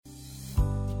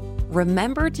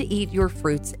remember to eat your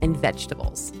fruits and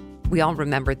vegetables. We all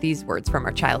remember these words from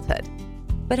our childhood.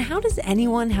 But how does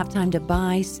anyone have time to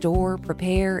buy, store,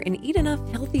 prepare, and eat enough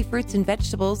healthy fruits and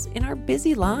vegetables in our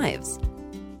busy lives?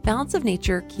 Balance of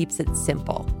Nature keeps it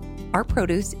simple. Our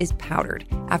produce is powdered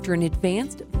after an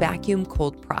advanced vacuum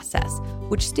cold process,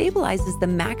 which stabilizes the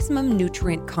maximum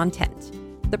nutrient content.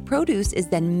 The produce is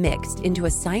then mixed into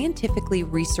a scientifically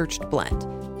researched blend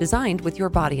designed with your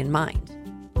body in mind.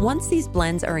 Once these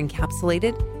blends are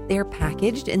encapsulated, they are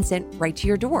packaged and sent right to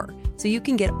your door, so you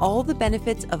can get all the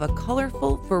benefits of a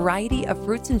colorful variety of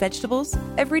fruits and vegetables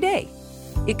every day.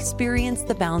 Experience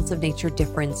the Balance of Nature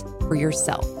difference for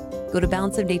yourself. Go to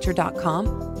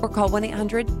balanceofnature.com or call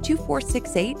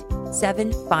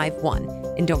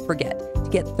 1-800-2468-751. And don't forget to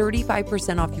get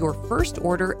 35% off your first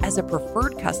order as a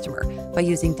preferred customer by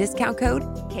using discount code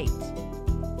KATE.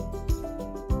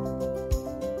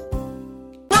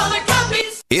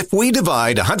 If we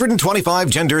divide 125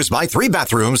 genders by 3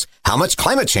 bathrooms, how much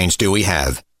climate change do we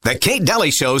have? The Kate Daly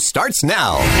Show starts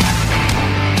now.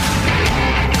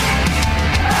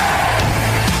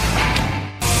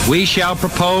 We shall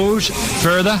propose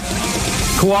further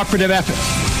cooperative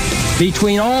efforts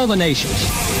between all the nations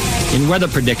in weather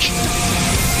prediction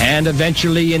and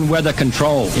eventually in weather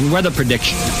control.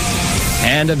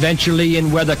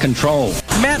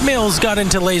 Matt Mills got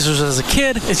into lasers as a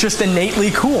kid. It's just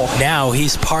innately cool. Now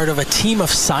he's part of a team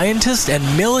of scientists and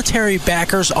military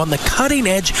backers on the cutting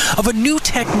edge of a new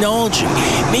technology,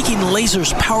 making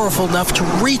lasers powerful enough to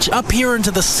reach up here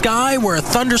into the sky where a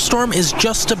thunderstorm is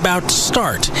just about to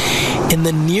start. In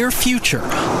the near future,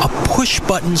 a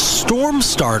push-button storm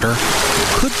starter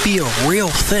could be a real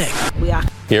thing.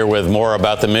 Here with more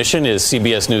about the mission is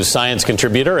CBS News science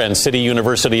contributor and City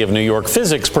University of New York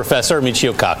physics professor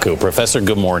Michio Kaku. Professor,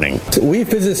 good morning. We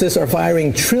physicists are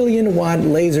firing trillion-watt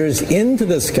lasers into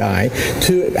the sky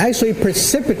to actually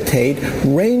precipitate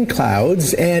rain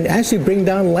clouds and actually bring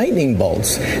down lightning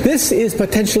bolts. This is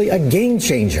potentially a game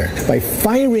changer. By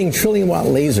firing trillion-watt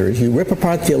lasers, you rip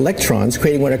apart the electrons,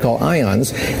 creating what are called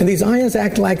ions, and these ions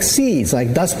act like seeds,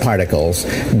 like dust particles,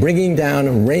 bringing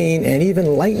down rain and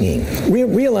even lightning. We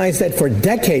realize that for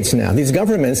decades now, these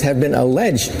governments have been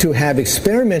alleged to have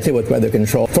experimented with weather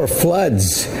control for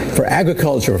floods, for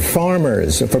agriculture,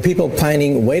 farmers, for people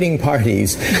planning wedding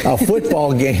parties,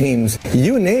 football games,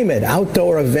 you name it,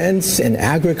 outdoor events and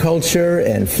agriculture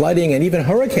and flooding and even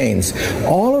hurricanes.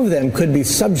 All of them could be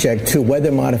subject to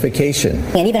weather modification.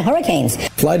 And even hurricanes.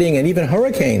 Flooding and even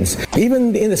hurricanes.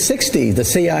 Even in the 60s, the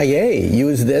CIA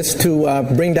used this to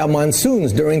bring down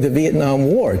monsoons during the Vietnam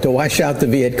War, to wash out the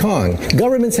Viet Cong.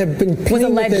 Governments have been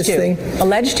playing with this thing.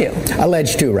 Alleged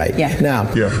to, right. Yeah. Now,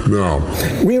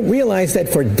 we realize that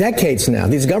for decades now,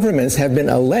 these governments have been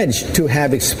alleged to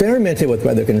have experimented with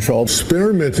weather control,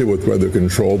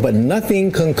 but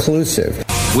nothing conclusive.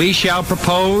 We shall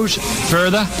propose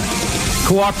further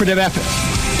cooperative efforts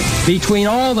between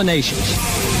all the nations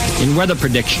in weather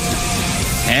prediction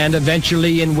and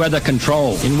eventually in weather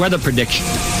control.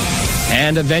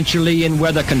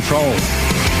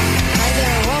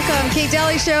 Kate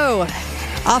Daly Show,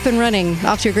 off and running,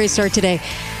 off to a great start today.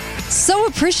 So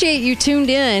appreciate you tuned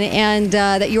in and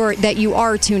that you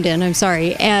are tuned in. I'm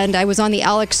sorry. And I was on the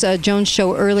Alex Jones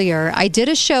show earlier. I did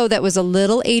a show that was a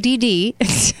little ADD,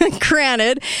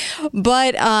 granted,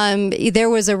 but there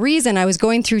was a reason. I was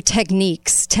going through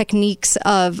techniques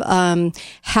of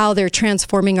how they're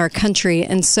transforming our country.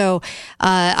 And so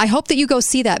I hope that you go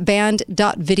see that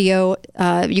band.video.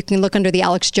 You can look under the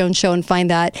Alex Jones show and find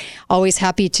that. Always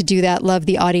happy to do that. Love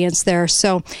the audience there.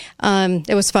 So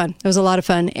it was fun. It was a lot of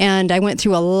fun. And I went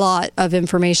through a lot of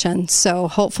information, so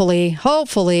hopefully it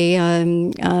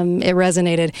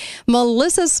resonated.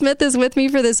 Melissa Smith is with me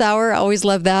for this hour. Always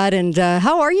love that. And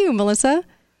how are you, Melissa?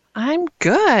 I'm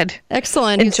good.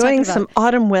 Excellent. Enjoying some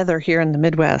autumn weather here in the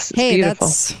Midwest. It's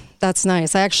beautiful. That's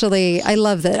nice. I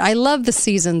love that. I love the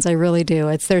seasons. I really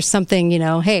do. There's something,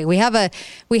 hey, we have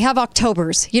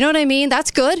Octobers. You know what I mean?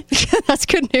 That's good. That's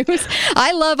good news.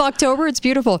 I love October. It's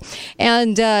beautiful.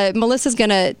 And Melissa's going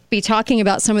to be talking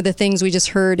about some of the things we just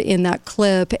heard in that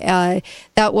clip.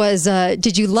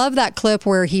 Did you love that clip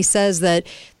where he says that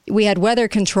we had weather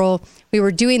control, we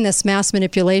were doing this mass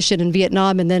manipulation in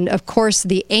Vietnam, and then, of course,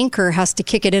 the anchor has to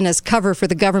kick it in as cover for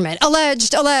the government.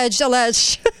 Alleged.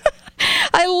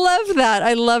 I love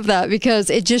that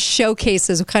because it just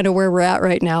showcases kind of where we're at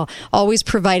right now, always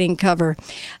providing cover.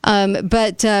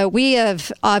 But we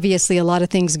have obviously a lot of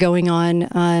things going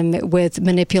on with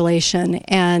manipulation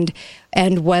and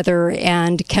weather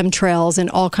and chemtrails and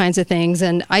all kinds of things.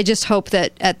 And I just hope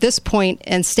that at this point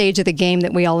and stage of the game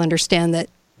that we all understand that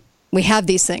we have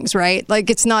these things, right? Like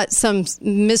it's not some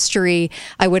mystery,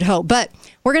 I would hope. But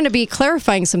we're going to be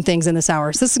clarifying some things in this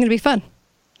hour. So this is going to be fun.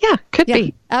 Yeah, could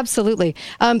be. Absolutely.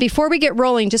 Before we get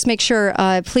rolling, just make sure,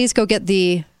 please go get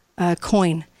the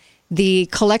coin. The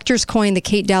collector's coin, the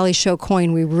Kate Daly Show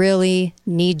coin. We really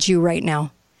need you right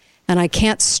now. And I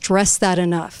can't stress that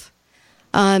enough.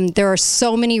 There are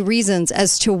so many reasons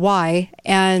as to why.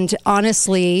 And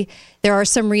honestly, there are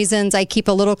some reasons I keep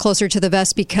a little closer to the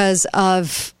vest because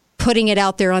of putting it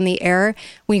out there on the air.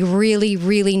 We really,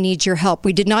 really need your help.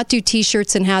 We did not do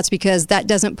T-shirts and hats because that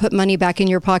doesn't put money back in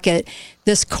your pocket.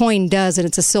 This coin does, and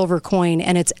it's a silver coin,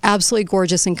 and it's absolutely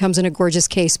gorgeous and comes in a gorgeous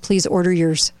case. Please order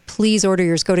yours. Please order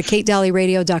yours. Go to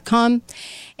KateDalyRadio.com,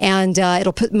 and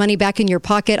it'll put money back in your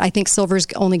pocket. I think silver's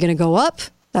only going to go up.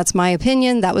 That's my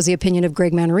opinion. That was the opinion of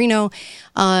Greg Manarino,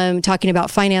 talking about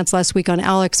finance last week on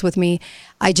Alex with me.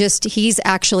 He's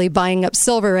actually buying up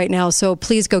silver right now. So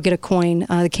please go get a coin,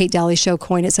 the Kate Daly Show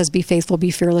coin. It says, be faithful,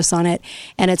 be fearless on it.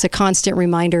 And it's a constant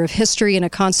reminder of history and a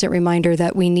constant reminder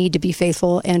that we need to be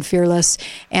faithful and fearless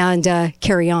and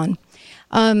carry on.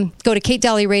 Go to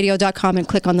KateDalyRadio.com and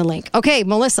click on the link. Okay,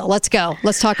 Melissa, let's go.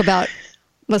 Let's talk about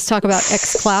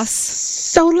X-Class.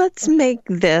 So let's make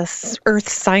this Earth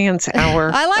Science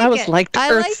Hour. I always liked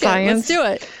Earth Science. Let's do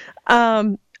it.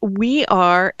 We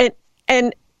are,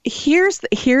 and here's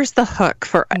the hook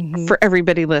for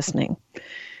everybody listening.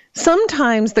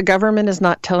 Sometimes the government is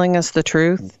not telling us the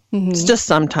truth. It's just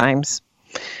sometimes.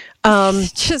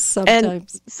 Just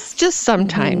sometimes.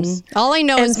 All I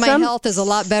know is my health is a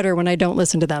lot better when I don't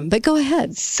listen to them. But go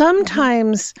ahead.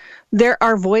 Sometimes there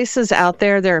are voices out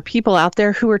there, there are people out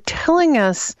there who are telling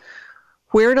us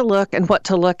where to look and what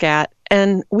to look at,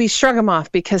 and we shrug them off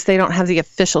because they don't have the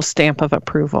official stamp of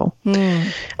approval.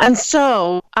 And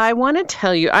so I want to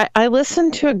tell you, I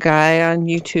listened to a guy on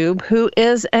YouTube who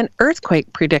is an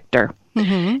earthquake predictor.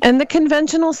 And the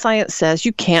conventional science says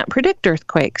you can't predict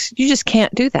earthquakes. You just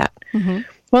can't do that.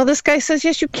 Well, this guy says,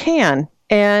 yes, you can.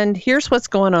 And here's what's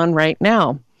going on right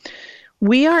now.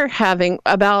 We are having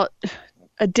about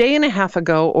a day and a half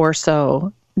ago or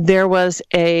so, there was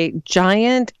a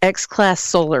giant X-class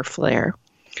solar flare,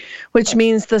 which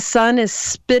means the sun is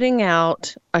spitting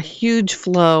out a huge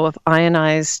flow of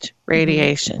ionized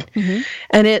radiation.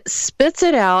 And it spits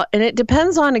it out, and it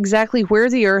depends on exactly where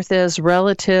the Earth is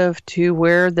relative to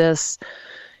where this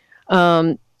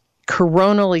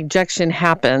coronal ejection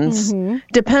happens.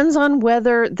 Depends on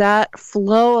whether that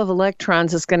flow of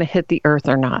electrons is going to hit the Earth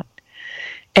or not.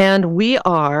 And we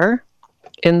are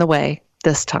in the way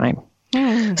this time.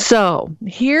 So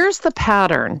here's the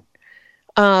pattern.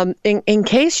 In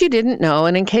case you didn't know,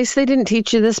 and in case they didn't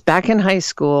teach you this back in high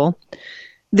school,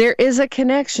 there is a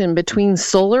connection between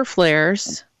solar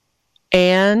flares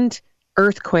and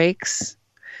earthquakes.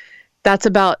 That's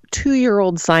about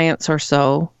 2-year-old science or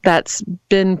so. That's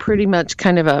been pretty much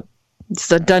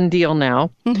it's a done deal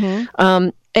now.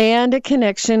 And a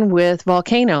connection with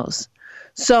volcanoes.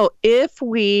 So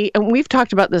and we've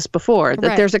talked about this before,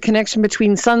 that there's a connection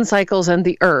between sun cycles and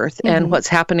the Earth and what's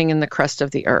happening in the crust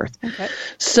of the Earth.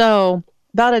 So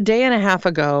about a day and a half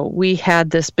ago, we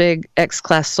had this big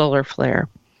X-class solar flare.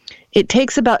 It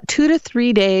takes about 2 to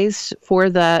 3 days for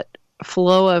that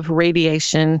flow of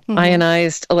radiation,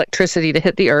 ionized electricity to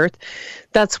hit the Earth.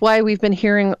 That's why we've been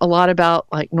hearing a lot about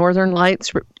like northern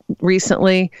lights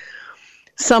recently.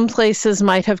 Some places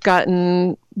might have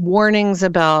gotten warnings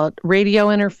about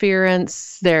radio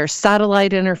interference. There's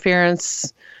satellite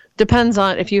interference. Depends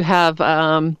on if you have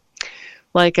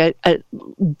like a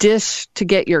dish to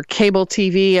get your cable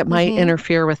TV, it might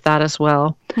interfere with that as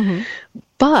well.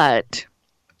 But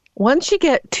once you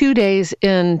get 2 days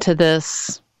into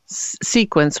this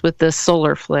sequence with this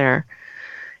solar flare,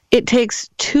 it takes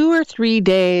 2 or 3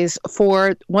 days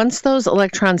for, once those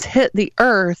electrons hit the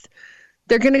Earth,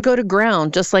 they're going to go to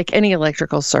ground just like any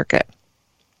electrical circuit.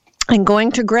 And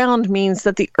going to ground means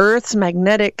that the Earth's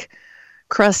magnetic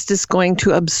crust is going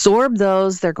to absorb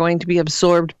those. They're going to be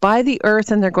absorbed by the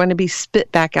Earth, and they're going to be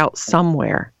spit back out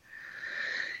somewhere.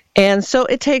 And so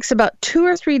it takes about 2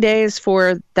 or 3 days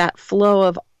for that flow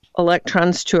of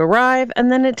electrons to arrive,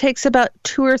 and then it takes about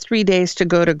 2 or 3 days to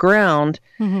go to ground.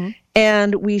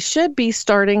 And we should be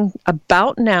starting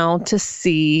about now to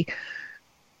see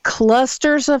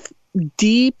clusters of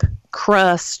deep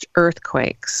crust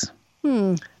earthquakes.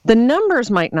 The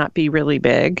numbers might not be really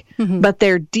big, but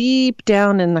they're deep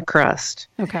down in the crust.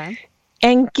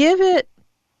 And give it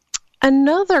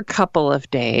another couple of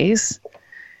days,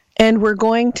 and we're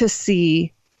going to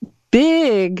see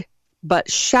big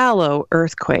but shallow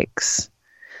earthquakes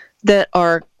that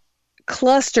are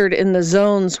clustered in the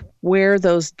zones where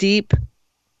those deep,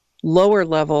 lower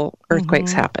level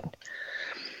earthquakes happen.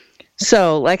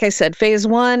 So, like I said, phase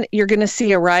 1, you're going to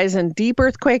see a rise in deep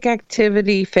earthquake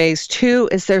activity. Phase 2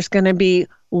 is there's going to be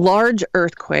large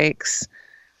earthquakes.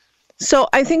 So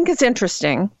I think it's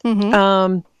interesting.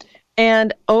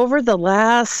 And over the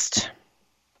last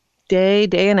day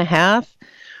and a half,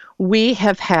 we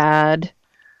have had,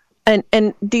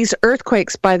 and these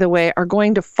earthquakes, by the way, are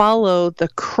going to follow the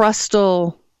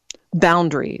crustal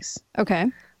boundaries.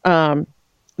 Okay.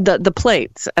 The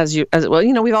plates, as well,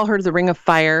 you know, we've all heard of the Ring of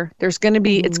Fire. There's going to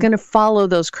be, it's going to follow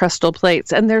those crustal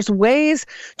plates. And there's ways,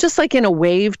 just like in a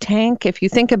wave tank, if you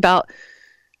think about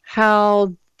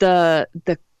how the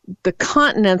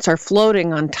continents are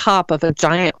floating on top of a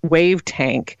giant wave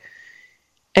tank,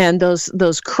 and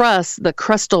those crusts, the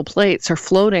crustal plates, are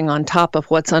floating on top of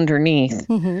what's underneath.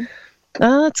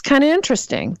 It's kind of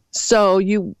interesting. So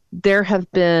there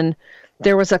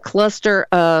was a cluster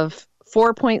of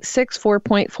 4.6,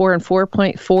 4.4, and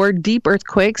 4.4 deep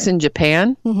earthquakes in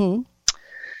Japan. In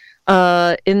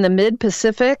the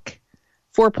mid-Pacific,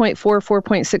 4.4,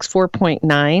 4.6,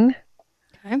 4.9.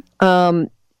 Okay.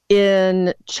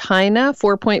 In China,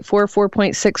 4.4,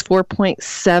 4.6,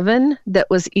 4.7. That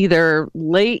was either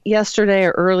late yesterday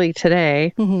or early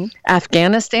today.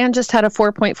 Afghanistan just had a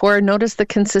 4.4. Notice the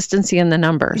consistency in the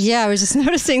numbers. Yeah, I was just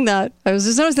noticing that.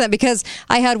 Because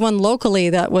I had one locally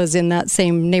that was in that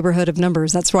same neighborhood of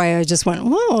numbers. That's why I just went,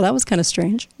 whoa, that was kind of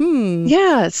strange.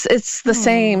 Yeah, it's the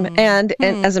same. And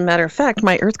as a matter of fact,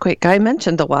 my earthquake guy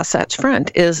mentioned the Wasatch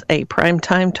Front is a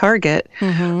primetime target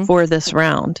for this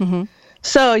round.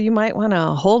 So you might want to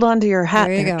hold on to your hat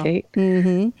there, Kate.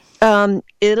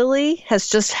 Italy has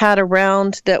just had a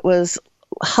round that was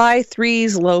high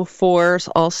 3s, low 4s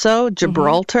also,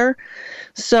 Gibraltar.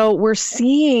 So we're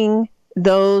seeing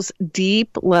those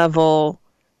deep level,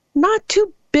 not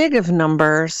too big of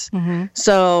numbers.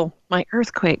 So my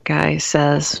earthquake guy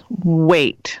says,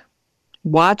 wait,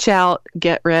 watch out,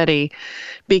 get ready.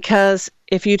 Because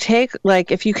if you can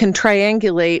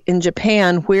triangulate in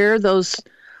Japan where those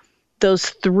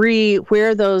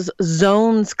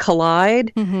zones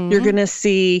collide, you're going to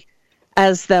see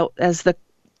as the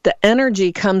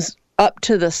energy comes up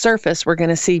to the surface, we're going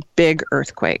to see big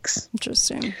earthquakes.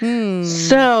 Interesting.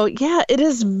 So, yeah, it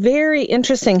is very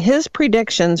interesting. His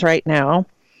predictions right now,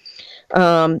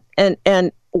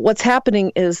 and what's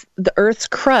happening is the Earth's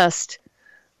crust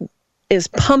is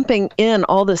pumping in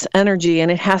all this energy,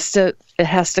 and it has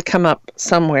to come up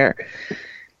somewhere.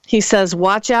 He says,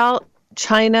 watch out.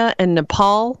 China and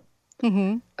Nepal,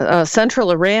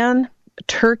 central Iran,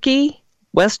 Turkey,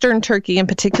 western Turkey, in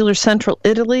particular central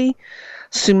Italy,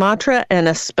 Sumatra, and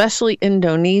especially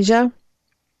Indonesia,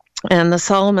 and the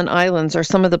Solomon Islands are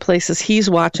some of the places he's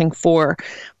watching for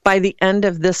by the end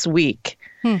of this week.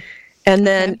 And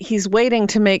then he's waiting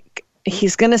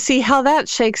he's going to see how that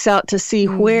shakes out to see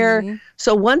where.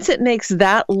 So once it makes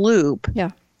that loop,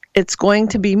 it's going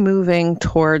to be moving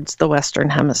towards the Western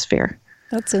Hemisphere.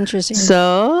 That's interesting.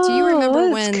 So, do you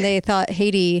remember when they thought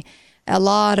Haiti, a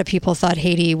lot of people thought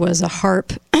Haiti was a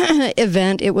HAARP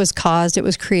event. It was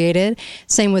created.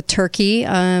 Same with Turkey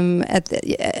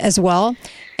as well.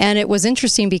 And it was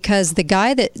interesting because the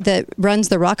guy that runs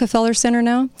the Rockefeller Center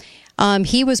now,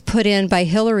 he was put in by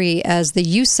Hillary as the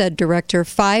USAID director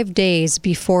 5 days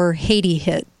before Haiti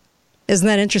hit. Isn't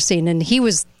that interesting? And he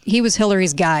was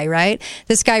Hillary's guy, right?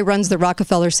 This guy runs the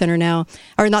Rockefeller Center now,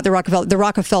 or not the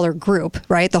Rockefeller Group,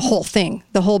 right? The whole thing,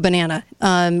 the whole banana.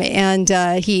 And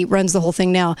he runs the whole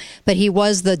thing now. But he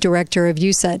was the director of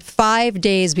USAID 5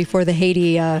 days before the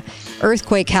Haiti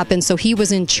earthquake happened. So he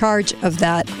was in charge of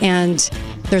that. And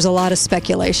there's a lot of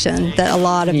speculation that a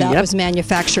lot of that was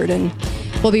manufactured. And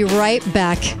we'll be right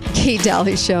back. Kate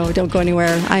Daly Show. Don't go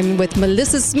anywhere. I'm with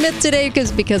Melissa Smith today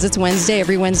because it's Wednesday.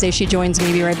 Every Wednesday she joins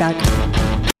me. Be right back.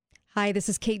 Hi, this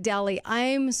is Kate Daly.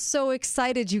 I'm so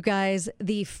excited, you guys.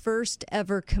 The first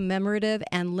ever commemorative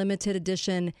and limited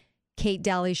edition Kate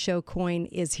Daly Show coin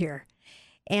is here.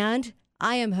 And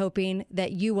I am hoping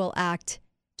that you will act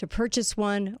to purchase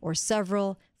one or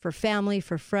several for family,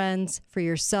 for friends, for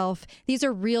yourself. These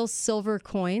are real silver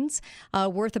coins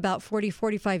worth about $40,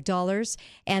 $45.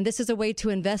 And this is a way to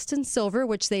invest in silver,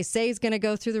 which they say is going to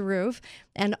go through the roof,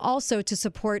 and also to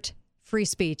support free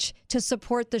speech, to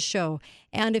support the show.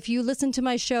 And if you listen to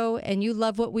my show and you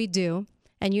love what we do,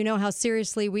 and you know how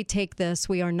seriously we take this,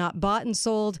 we are not bought and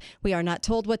sold. We are not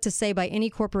told what to say by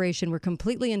any corporation. We're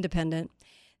completely independent.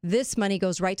 This money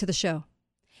goes right to the show.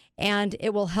 And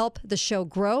it will help the show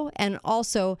grow and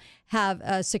also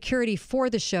have security for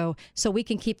the show so we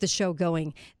can keep the show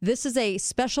going. This is a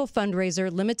special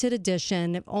fundraiser, limited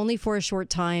edition, only for a short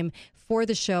time, for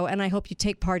the show, and I hope you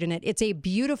take part in it. It's a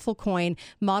beautiful coin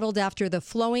modeled after the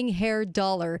flowing hair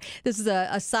dollar. This is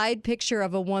a side picture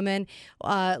of a woman,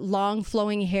 long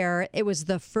flowing hair. It was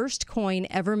the first coin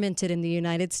ever minted in the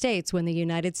United States when the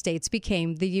United States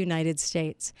became the United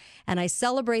States. And I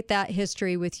celebrate that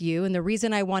history with you. And the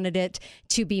reason I wanted it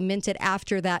to be minted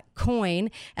after that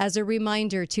coin as a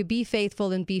reminder to be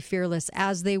faithful and be fearless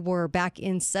as they were back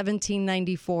in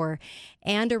 1794,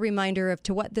 and a reminder of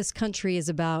to what this country is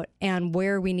about and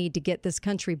where we need to get this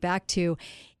country back to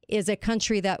is a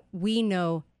country that we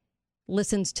know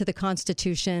listens to the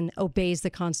Constitution, obeys the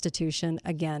Constitution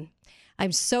again.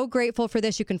 I'm so grateful for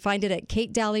this. You can find it at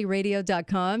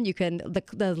katedalleyradio.com.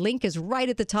 The link is right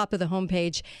at the top of the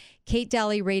homepage,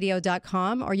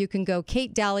 katedalleyradio.com, or you can go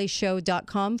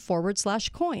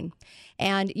katedalleyshow.com/coin.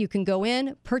 And you can go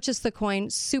in, purchase the coin,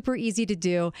 super easy to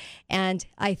do. And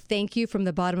I thank you from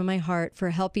the bottom of my heart for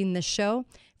helping this show,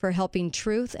 for helping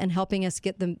truth, and helping us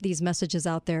get these messages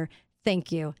out there.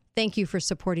 Thank you. Thank you for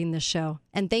supporting this show.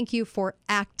 And thank you for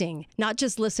acting, not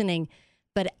just listening,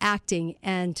 but acting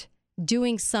and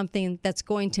doing something that's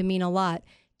going to mean a lot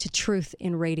to truth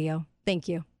in radio. Thank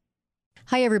you.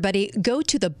 Hi, everybody. Go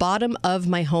to the bottom of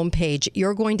my homepage.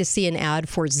 You're going to see an ad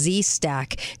for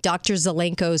Z-Stack, Dr.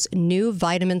 Zelenko's new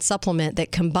vitamin supplement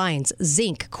that combines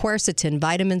zinc, quercetin,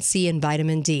 vitamin C, and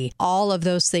vitamin D. All of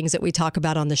those things that we talk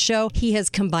about on the show, he has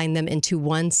combined them into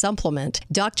one supplement.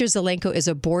 Dr. Zelenko is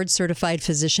a board-certified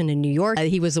physician in New York.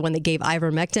 He was the one that gave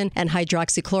ivermectin and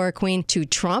hydroxychloroquine to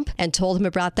Trump and told him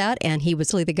about that, and he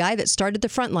was really the guy that started the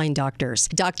Frontline Doctors.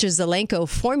 Dr. Zelenko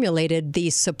formulated the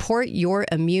Support Your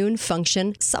Immune Function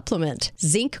supplement.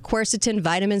 Zinc, quercetin,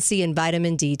 vitamin C, and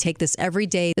vitamin D. Take this every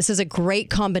day. This is a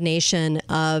great combination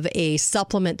of a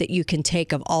supplement that you can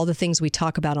take of all the things we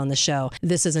talk about on the show.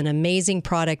 This is an amazing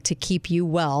product to keep you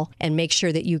well, and make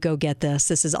sure that you go get this.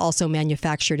 This is also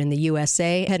manufactured in the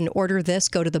USA. Head and order this.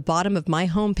 Go to the bottom of my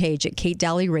homepage at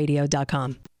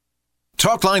katedalleyradio.com.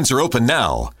 Talk lines are open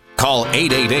now. Call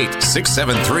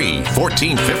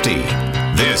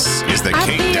 888-673-1450. This is the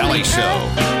Kate Daly Show.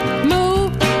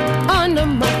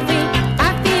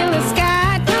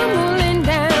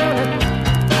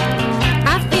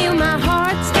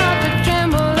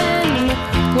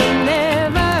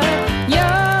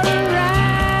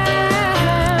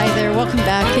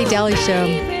 Daly Show.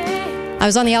 I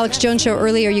was on the Alex Jones Show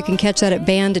earlier. You can catch that at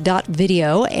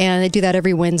band.video, and I do that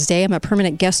every Wednesday. I'm a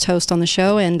permanent guest host on the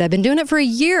show, and I've been doing it for a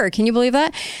year. Can you believe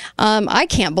that? I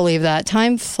can't believe that.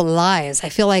 Time flies. I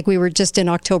feel like we were just in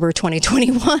October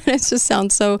 2021. It just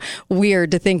sounds so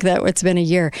weird to think that it's been a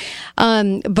year.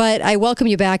 But I welcome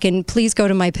you back, and please go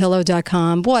to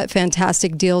mypillow.com. What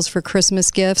fantastic deals for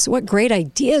Christmas gifts. What great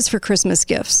ideas for Christmas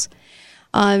gifts.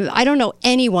 I don't know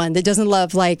anyone that doesn't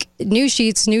love like new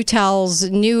sheets, new towels,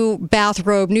 new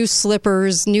bathrobe, new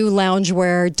slippers, new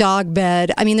loungewear, dog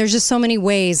bed. I mean, there's just so many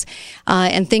ways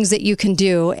and things that you can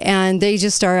do. And they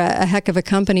just are a heck of a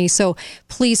company. So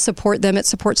please support them. It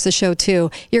supports the show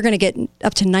too. You're going to get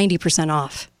up to 90%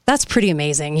 off. That's pretty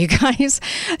amazing. You guys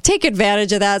take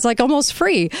advantage of that. It's like almost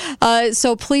free.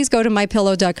 So please go to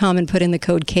mypillow.com and put in the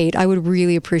code Kate. I would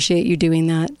really appreciate you doing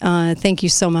that. Thank you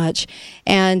so much.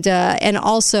 And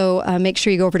also make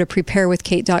sure you go over to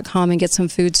preparewithkate.com and get some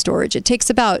food storage. It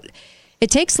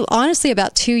takes honestly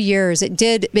about 2 years. It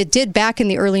did back in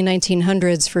the early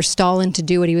 1900s for Stalin to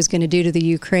do what he was going to do to the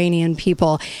Ukrainian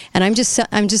people. And I'm just,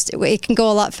 it can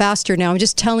go a lot faster now. I'm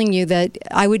just telling you that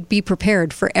I would be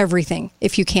prepared for everything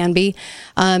if you can be.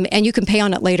 And you can pay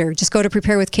on it later. Just go to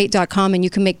preparewithkate.com and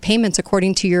you can make payments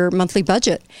according to your monthly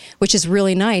budget, which is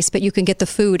really nice, but you can get the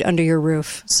food under your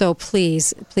roof. So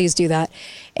please do that.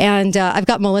 And I've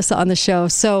got Melissa on the show.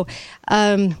 So,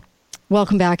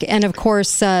 welcome back. And of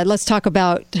course, let's talk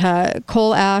about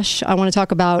coal ash. I want to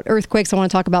talk about earthquakes. I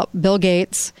want to talk about Bill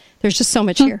Gates. There's just so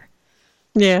much here.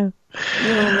 Yeah. Oh,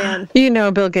 man. You know,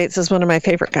 Bill Gates is one of my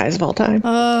favorite guys of all time.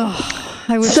 Oh,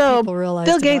 I wish people realized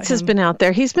Bill Gates has been out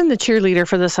there. He's been the cheerleader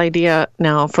for this idea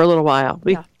now for a little while.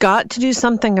 We've got to do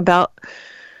something about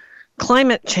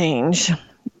climate change.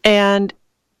 And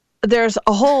there's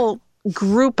a whole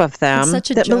group of them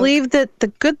that believe that the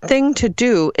good thing to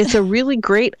do, it's a really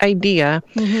great idea.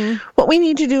 Mm-hmm. What we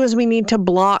need to do is we need to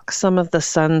block some of the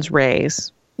sun's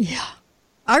rays. Yeah.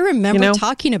 I remember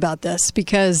talking about this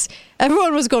because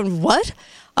everyone was going, what?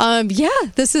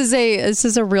 This is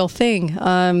a real thing.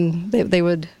 They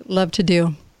would love to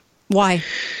do. Why?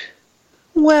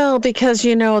 Well, because,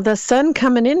 the sun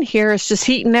coming in here is just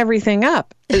heating everything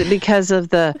up because of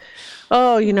the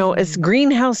it's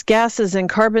greenhouse gases and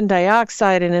carbon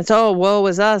dioxide, and it's, woe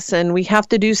is us, and we have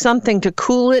to do something to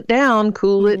cool it down.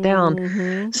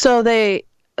 Mm-hmm. So they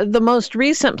the most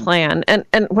recent plan,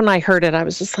 and when I heard it, I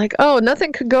was just like, oh,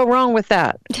 nothing could go wrong with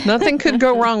that. Nothing could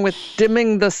go wrong with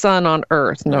dimming the sun on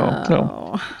Earth.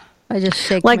 No. I just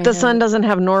shake like my the head. sun doesn't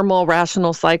have normal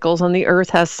rational cycles, and the Earth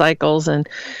has cycles, and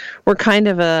we're kind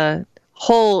of a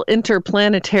whole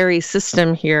interplanetary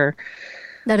system here.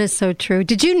 That is so true.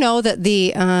 Did you know that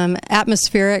the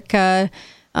atmospheric, I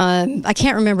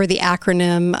can't remember the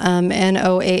acronym,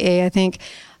 NOAA, I think,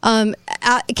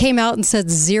 came out and said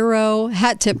zero,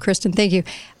 hat tip, Kristen, thank you,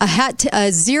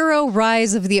 a zero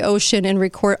rise of the ocean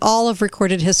in all of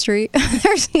recorded history.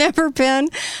 There's never been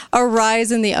a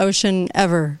rise in the ocean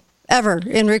ever,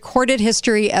 in recorded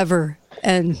history ever.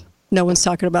 And no one's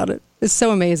talking about it. It's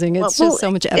so amazing. It's just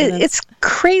so much evidence. It's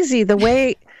crazy the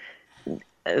way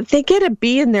they get a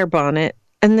bee in their bonnet,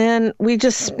 and then we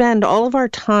just spend all of our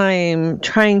time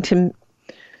trying to,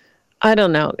 I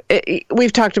don't know.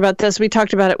 We've talked about this. We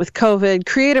talked about it with COVID.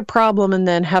 Create a problem and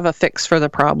then have a fix for the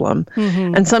problem.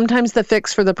 Mm-hmm. And sometimes the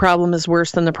fix for the problem is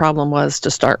worse than the problem was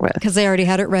to start with. Because they already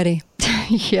had it ready.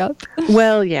 Yep.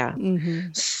 Well, yeah.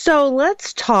 Mm-hmm. So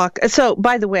let's talk. So,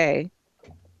 by the way,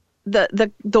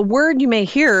 the word you may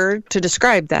hear to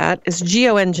describe that is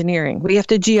geoengineering. We have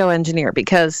to geoengineer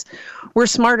because we're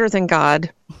smarter than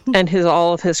God and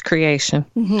all of his creation.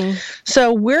 Mm-hmm.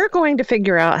 So we're going to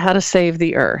figure out how to save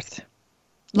the Earth.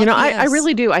 You know, yes. I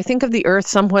really do. I think of the Earth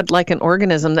somewhat like an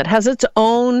organism that has its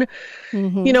own,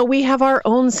 we have our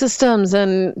own systems,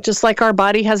 and just like our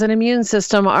body has an immune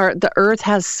system, the Earth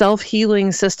has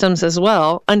self-healing systems as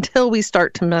well until we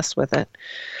start to mess with it.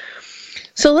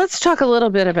 So let's talk a little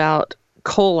bit about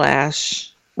coal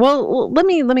ash. Well, let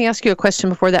me ask you a question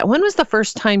before that. When was the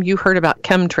first time you heard about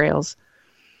chemtrails?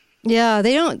 Yeah,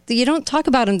 you don't talk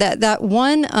about them. That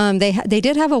one, they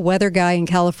did have a weather guy in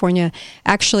California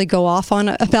actually go off on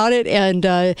about it,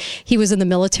 and he was in the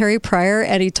military prior,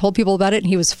 and he told people about it, and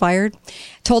he was fired.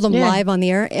 Told them live on the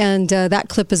air, and that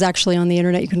clip is actually on the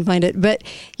internet. You can find it. But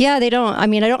yeah, they don't. I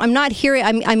mean, I'm not hearing.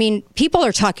 I mean, people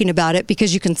are talking about it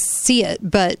because you can see it,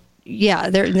 but yeah,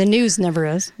 the news never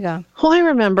is. Yeah. Well, I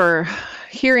remember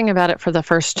hearing about it for the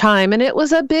first time, and it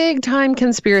was a big time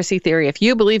conspiracy theory. If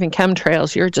you believe in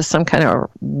chemtrails, you're just some kind of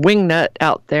wingnut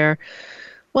out there.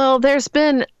 Well, there's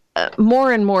been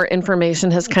more and more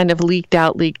information has kind of leaked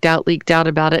out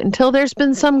about it until there's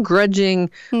been some grudging.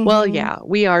 Well, yeah,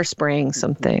 we are spraying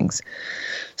some things.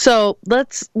 So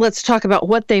let's talk about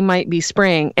what they might be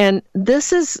spraying. And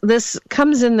this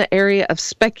comes in the area of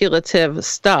speculative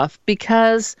stuff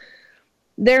because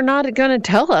they're not going to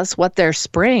tell us what they're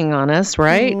spraying on us,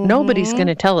 right? Mm-hmm. Nobody's going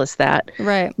to tell us that.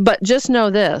 Right. But just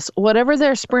know this, whatever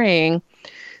they're spraying,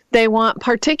 they want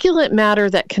particulate matter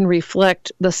that can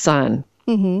reflect the sun.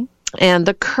 Mm-hmm. And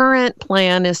the current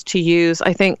plan is to use,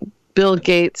 I think Bill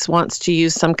Gates wants to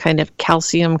use some kind of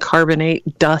calcium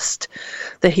carbonate dust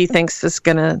that he thinks is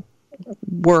going to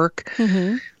work.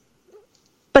 Mm-hmm.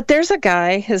 But there's a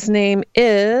guy, his name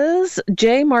is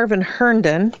J. Marvin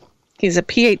Herndon. He's a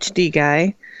PhD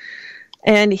guy,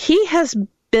 and he has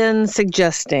been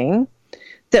suggesting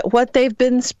that what they've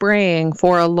been spraying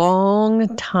for a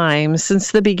long time,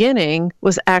 since the beginning,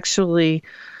 was actually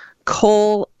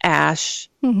coal ash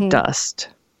dust.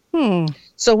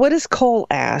 So what is coal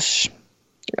ash?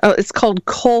 Oh, it's called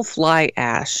coal fly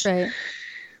ash. Right.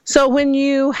 So when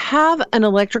you have an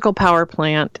electrical power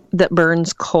plant that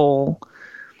burns coal,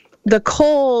 the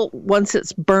coal, once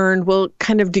it's burned, will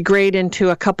kind of degrade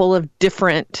into a couple of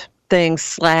different things,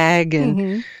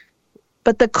 slag.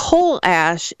 But the coal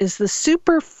ash is the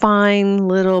super fine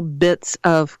little bits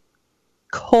of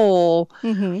coal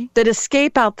that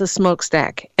escape out the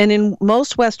smokestack. And in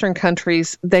most Western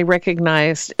countries, it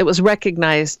was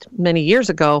recognized many years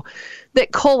ago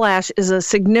that coal ash is a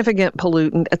significant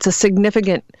pollutant. It's a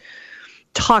significant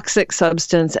toxic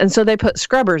substance. And so they put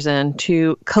scrubbers in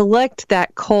to collect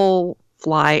that coal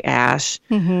fly ash.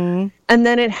 And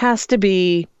then it has to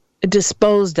be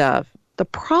disposed of. The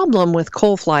problem with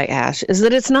coal fly ash is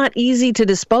that it's not easy to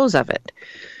dispose of it.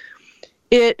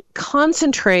 It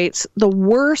concentrates the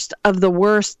worst of the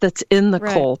worst that's in the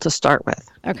coal to start with.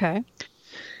 Okay.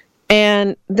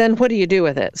 And then what do you do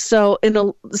with it? So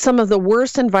some of the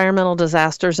worst environmental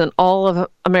disasters in all of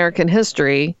American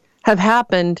history have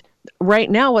happened. Right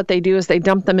now, what they do is they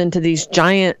dump them into these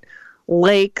giant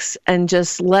lakes and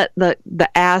just let the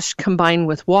ash combine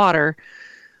with water.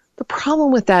 The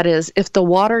problem with that is if the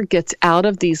water gets out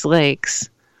of these lakes,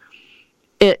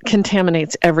 it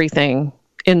contaminates everything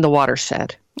in the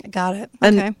watershed. Got it.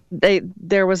 Okay. And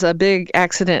there was a big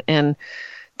accident in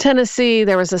Tennessee.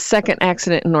 There was a second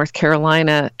accident in North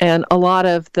Carolina, and a lot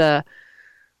of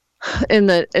in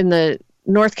the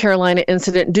North Carolina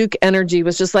incident, Duke Energy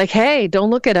was just like, hey,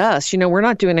 don't look at us. We're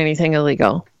not doing anything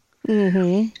illegal.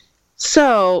 Mm-hmm.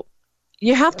 So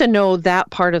you have to know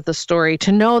that part of the story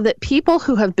to know that people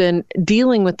who have been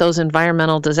dealing with those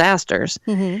environmental disasters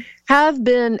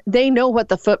they know what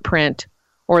the footprint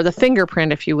or the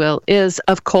fingerprint, if you will, is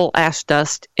of coal ash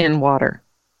dust in water.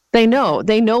 They know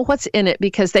what's in it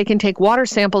because they can take water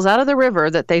samples out of the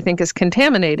river that they think is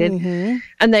contaminated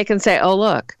and they can say, oh,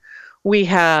 look, we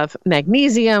have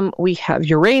magnesium, we have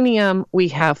uranium, we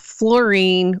have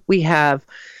fluorine, we have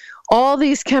all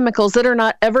these chemicals that are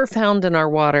not ever found in our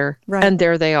water, and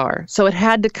there they are. So it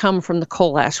had to come from the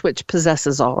coal ash, which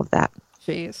possesses all of that.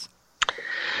 Jeez.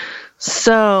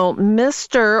 So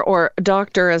Mr. or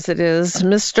Dr. as it is,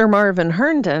 Mr. Marvin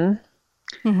Herndon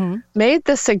made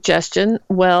the suggestion,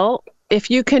 well, if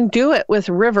you can do it with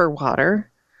river water,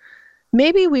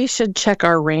 maybe we should check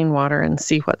our rainwater and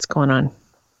see what's going on.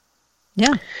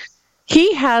 Yeah.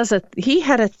 He had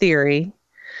a theory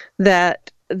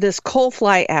that this coal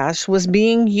fly ash was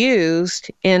being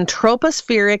used in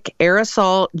tropospheric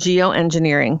aerosol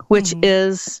geoengineering, which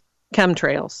is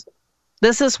chemtrails.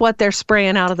 This is what they're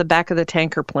spraying out of the back of the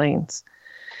tanker planes.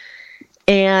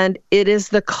 And it is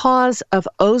the cause of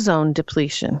ozone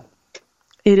depletion.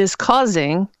 It is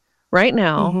causing, right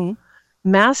now,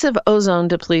 massive ozone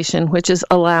depletion, which is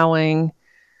allowing,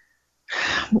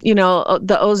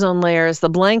 the ozone layer is the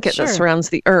blanket that surrounds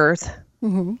the Earth.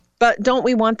 But don't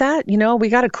we want that? We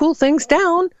got to cool things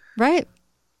down. Right.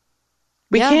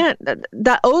 We can't.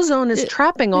 That ozone is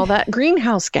trapping all that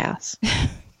greenhouse gas.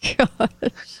 Gosh.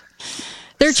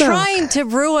 They're trying to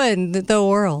ruin the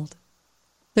world.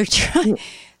 They're trying.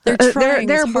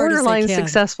 They're borderline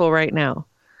successful right now.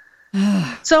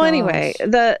 So anyway,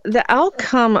 the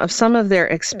outcome of some of their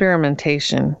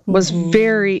experimentation was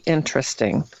very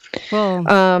interesting.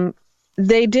 Well,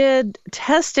 they did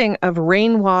testing of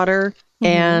rainwater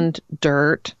and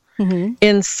dirt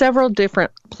in several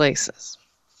different places.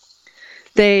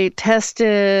 They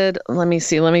tested, let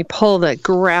me pull the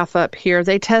graph up here.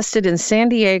 They tested in San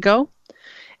Diego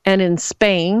and in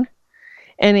Spain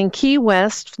and in Key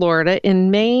West, Florida,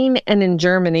 in Maine and in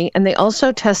Germany. And they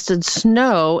also tested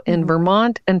snow in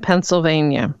Vermont and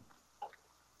Pennsylvania.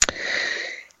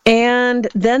 And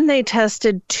then they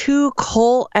tested 2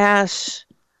 coal ash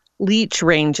leach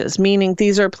ranges, meaning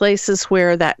these are places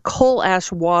where that coal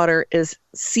ash water is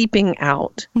seeping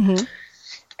out.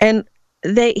 And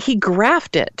he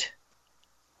graphed it.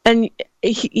 And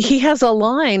he has a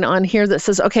line on here that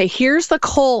says, okay, here's the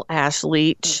coal ash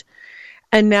leach.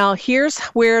 And now here's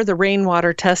where the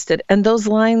rainwater tested. And those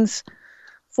lines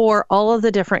for all of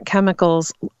the different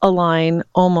chemicals align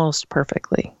almost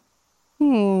perfectly.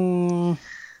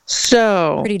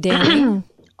 So, pretty damning.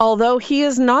 Although he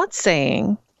is not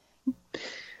saying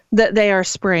that they are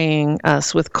spraying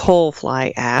us with coal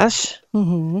fly ash,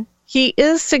 he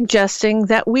is suggesting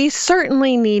that we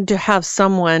certainly need to have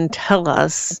someone tell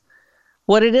us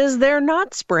what it is they're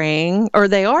not spraying, or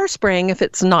they are spraying if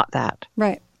it's not that.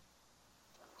 Right.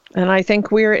 And I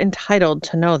think we're entitled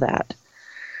to know that.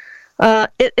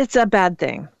 It's a bad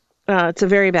thing. It's a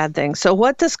very bad thing. So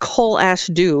what does coal ash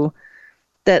do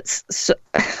that's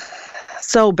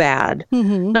so bad?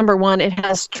 Number one, it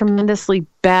has tremendously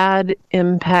bad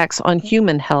impacts on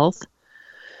human health.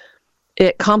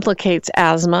 It complicates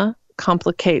asthma,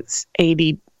 complicates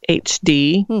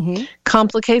ADHD,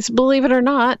 complicates, believe it or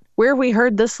not, where we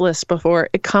heard this list before,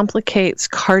 it complicates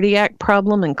cardiac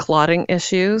problem and clotting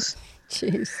issues.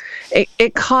 Jeez.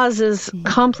 It causes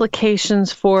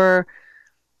complications for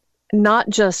not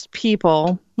just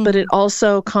people, but it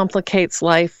also complicates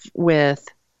life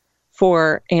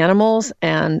for animals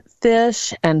and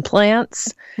fish and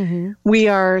plants. We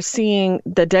are seeing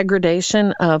the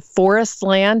degradation of forest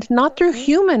land, not through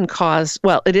human cause.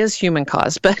 Well, it is human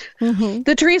cause, but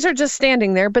the trees are just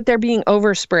standing there, but they're being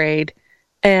oversprayed.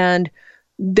 And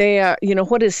they are,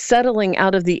 what is settling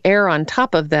out of the air on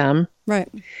top of them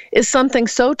is something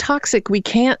so toxic we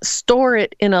can't store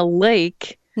it in a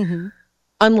lake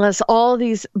unless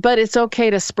but it's okay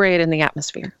to spray it in the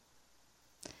atmosphere.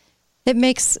 It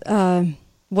makes,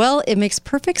 it makes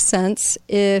perfect sense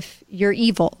if you're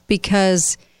evil,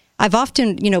 because I've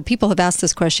often, people have asked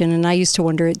this question, and I used to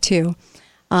wonder it too.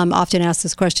 Often ask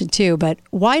this question too, but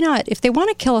why not? If they want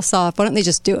to kill us off, why don't they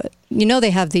just do it?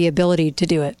 They have the ability to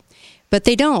do it, but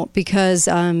they don't, because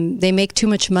they make too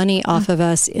much money off of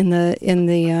us in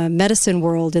the medicine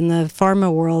world, in the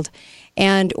pharma world.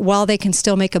 And while they can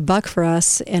still make a buck for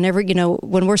us, and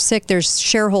when we're sick, there's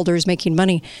shareholders making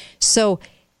money. So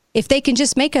if they can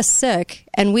just make us sick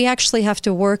and we actually have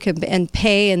to work and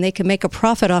pay and they can make a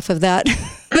profit off of that,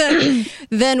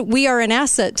 then we are an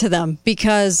asset to them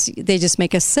because they just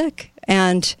make us sick.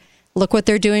 And look what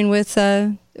they're doing with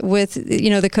the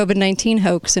COVID-19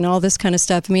 hoax and all this kind of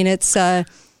stuff. I mean, it's a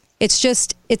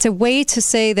way to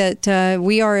say that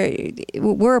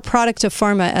we're a product of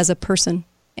pharma as a person,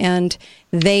 and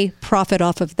they profit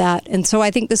off of that. And so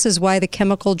I think this is why the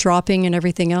chemical dropping and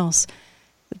everything else,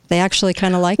 they actually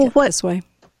kind of like it this way.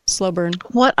 Slow burn.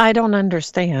 What I don't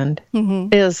understand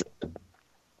is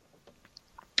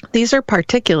these are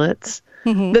particulates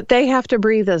that they have to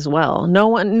breathe as well. No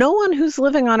one who's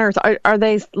living on Earth, are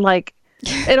they like,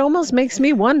 it almost makes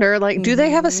me wonder, like, do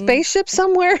they have a spaceship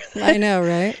somewhere? I know,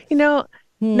 right? No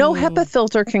HEPA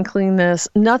filter can clean this.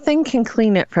 Nothing can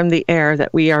clean it from the air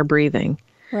that we are breathing.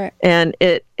 Right. And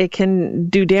it can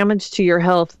do damage to your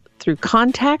health through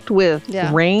contact with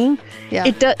rain. Yeah.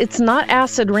 It's not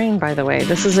acid rain, by the way.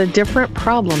 This is a different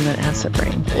problem than acid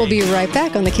rain. We'll be right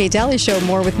back on the Kate Daly Show.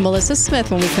 More with Melissa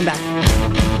Smith when we come back.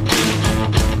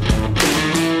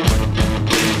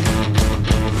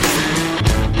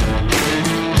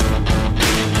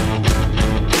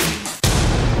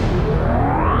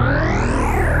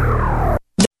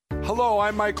 Hello,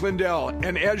 I'm Mike Lindell,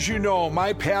 and as you know,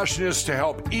 my passion is to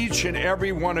help each and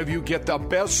every one of you get the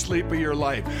best sleep of your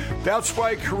life. That's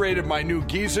why I created my new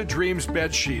Giza Dreams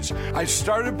bed sheets. I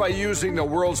started by using the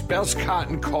world's best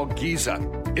cotton called Giza.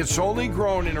 It's only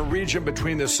grown in a region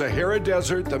between the Sahara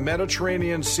Desert, the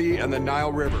Mediterranean Sea, and the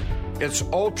Nile River. It's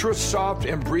ultra soft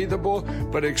and breathable,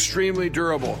 but extremely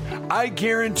durable. I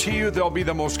guarantee you they'll be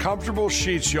the most comfortable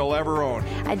sheets you'll ever own.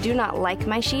 I do not like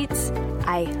my sheets.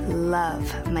 I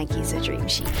love my Giza Dream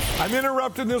sheets. I'm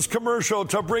interrupting this commercial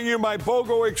to bring you my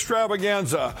BOGO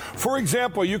extravaganza. For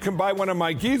example, you can buy one of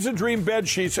my Giza Dream bed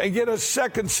sheets and get a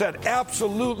second set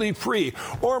absolutely free.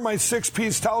 Or my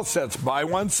 6-piece towel sets. Buy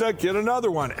one set, get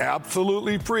another one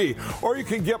absolutely free. Or you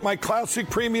can get my classic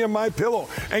premium MyPillow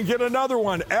and get another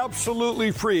one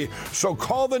absolutely free. So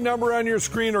call the number on your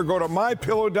screen or go to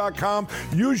mypillow.com.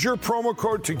 Use your promo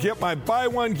code to get my buy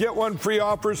one, get one free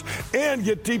offers and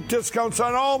get deep discounts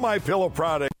on all my pillow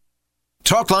products.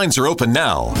 Talk lines are open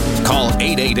now. Call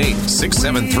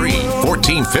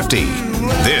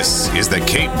 888-673-1450. This is the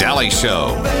Kate Daly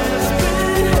Show.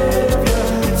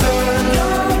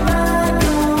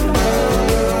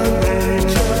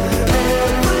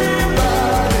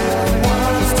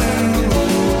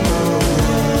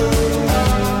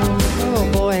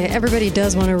 Oh boy, everybody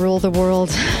does want to rule the world.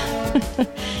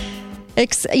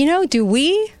 Do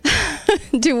we?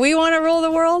 Do we want to rule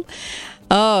the world?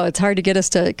 Oh, it's hard to get us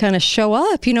to kind of show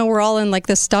up. We're all in like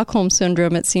the Stockholm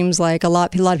syndrome. It seems like a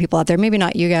lot of people out there, maybe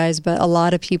not you guys, but a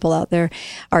lot of people out there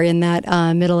are in that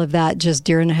middle of that, just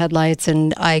deer in the headlights.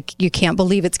 And you can't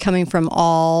believe it's coming from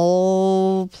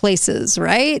all places,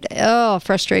 right? Oh,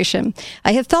 frustration.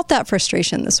 I have felt that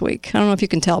frustration this week. I don't know if you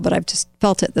can tell, but I've just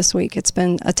felt it this week. It's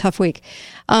been a tough week.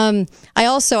 I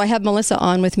have Melissa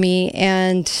on with me,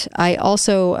 and I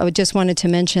just wanted to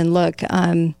mention, look,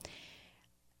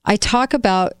 I talk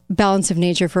about balance of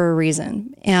nature for a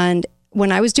reason. And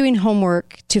when I was doing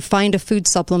homework to find a food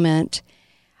supplement,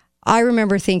 I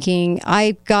remember thinking,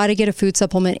 I got to get a food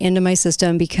supplement into my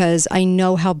system because I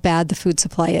know how bad the food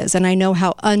supply is and I know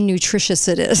how unnutritious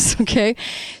it is. Okay.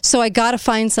 So I got to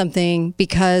find something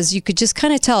because you could just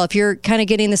kind of tell if you're kind of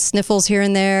getting the sniffles here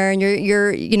and there and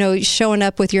you're showing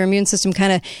up with your immune system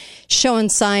kind of showing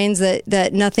signs that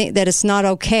it's not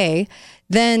okay.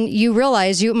 Then you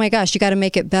realize, oh my gosh, you got to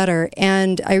make it better.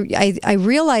 And I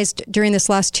realized during this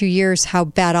last 2 years how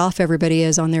bad off everybody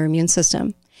is on their immune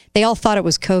system. They all thought it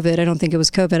was COVID. I don't think it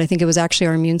was COVID. I think it was actually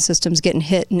our immune systems getting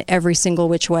hit in every single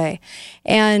which way.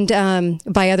 And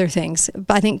by other things.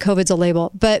 I think COVID's a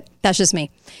label, but that's just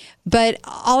me. But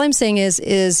all I'm saying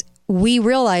is we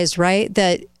realized, right,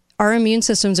 that our immune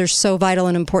systems are so vital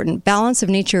and important. Balance of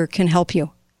nature can help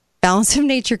you. Balance of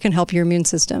nature can help your immune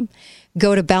system.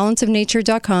 Go to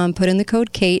balanceofnature.com, put in the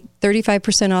code KATE,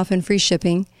 35% off and free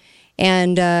shipping,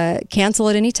 and cancel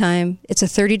at any time. It's a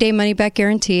 30-day money-back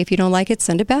guarantee. If you don't like it,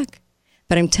 send it back.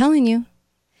 But I'm telling you,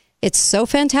 it's so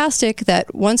fantastic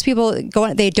that once people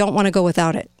go, they don't want to go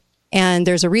without it. And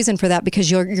there's a reason for that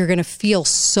because you're going to feel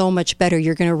so much better.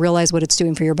 You're going to realize what it's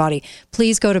doing for your body.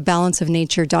 Please go to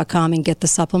balanceofnature.com and get the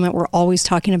supplement we're always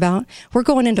talking about. We're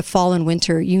going into fall and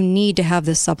winter. You need to have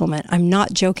this supplement. I'm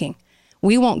not joking.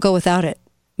 We won't go without it.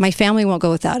 My family won't go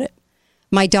without it.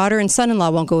 My daughter and son-in-law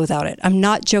won't go without it. I'm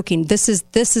not joking. This is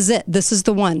it. This is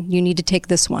the one. You need to take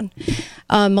this one.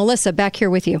 Melissa, back here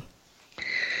with you.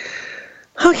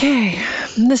 Okay.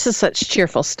 This is such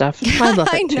cheerful stuff. I love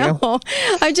it, I know.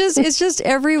 It's just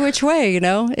every which way,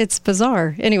 It's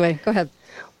bizarre. Anyway, go ahead.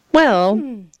 Well,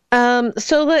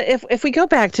 so if we go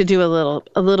back to do a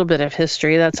little bit of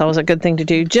history, that's always a good thing to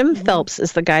do. Jim Phelps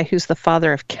is the guy who's the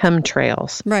father of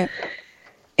chemtrails. Right.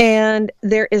 And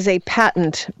there is a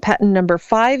patent number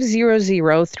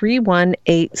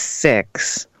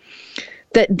 5003186,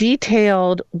 that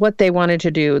detailed what they wanted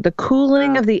to do: the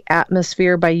cooling of the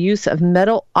atmosphere by use of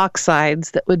metal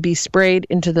oxides that would be sprayed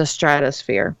into the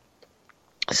stratosphere.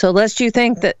 So lest you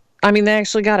think that, they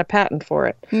actually got a patent for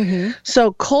it. Mm-hmm.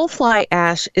 So coal fly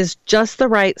ash is just the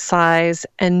right size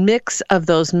and mix of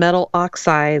those metal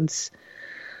oxides.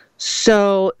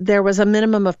 So there was a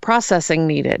minimum of processing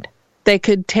needed. They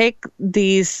could take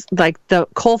these, like the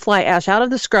coal fly ash, out of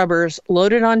the scrubbers,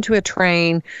 load it onto a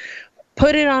train,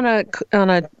 put it on a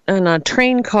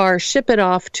train car, ship it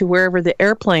off to wherever the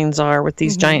airplanes are with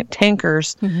these giant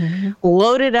tankers,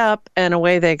 load it up, and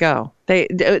away they go.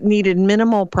 It needed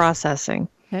minimal processing.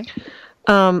 Okay.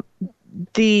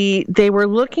 They were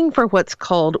looking for what's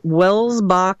called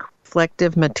Welsbach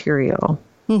reflective material.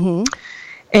 Mm-hmm.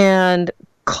 And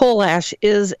coal ash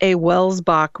is a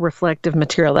Welsbach reflective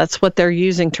material. That's what they're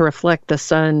using to reflect the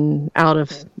sun out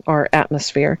of our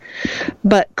atmosphere.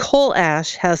 But coal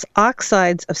ash has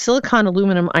oxides of silicon,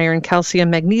 aluminum, iron,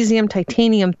 calcium, magnesium,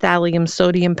 titanium, thallium,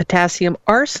 sodium, potassium,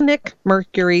 arsenic,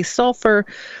 mercury, sulfur,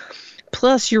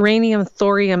 plus uranium,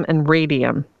 thorium, and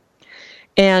radium.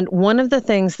 And one of the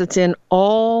things that's in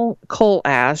all coal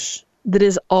ash that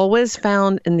is always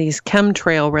found in these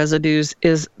chemtrail residues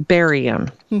is barium.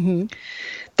 Mm-hmm.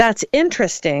 That's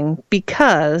interesting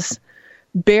because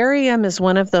barium is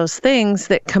one of those things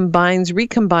that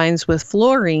recombines with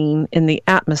fluorine in the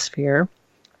atmosphere.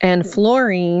 And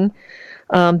fluorine,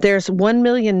 there's 1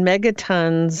 million 1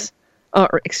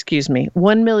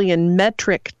 million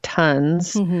metric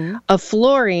tons of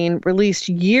fluorine released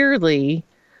yearly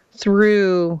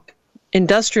through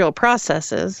industrial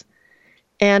processes.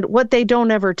 And what they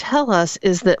don't ever tell us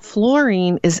is that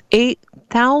fluorine is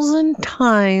 8,000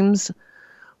 times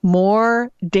more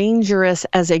dangerous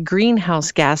as a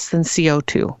greenhouse gas than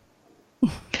CO2.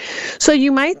 So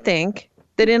you might think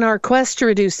that in our quest to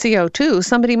reduce CO2,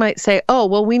 somebody might say, oh,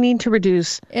 well, we need to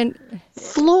reduce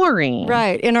fluorine.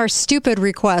 Right, in our stupid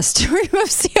request to remove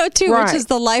CO2, which is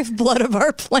the lifeblood of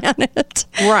our planet.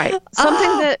 Right,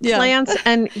 something that plants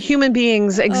and human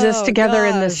beings exist together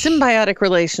in this symbiotic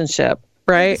relationship.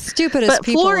 Right? Stupidest but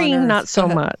people fluorine, on Earth. not so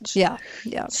much. Yeah.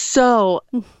 So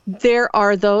there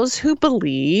are those who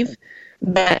believe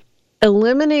that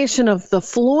elimination of the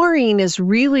fluorine is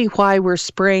really why we're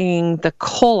spraying the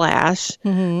coal ash,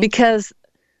 because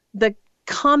the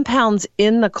compounds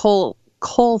in the coal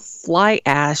fly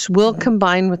ash will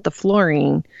combine with the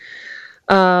fluorine,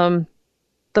 and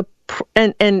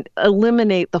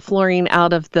eliminate the fluorine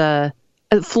out of the.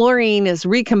 Fluorine is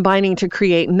recombining to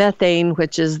create methane,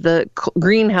 which is the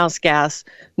greenhouse gas,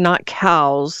 not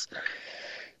cows.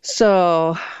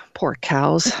 So, poor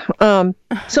cows.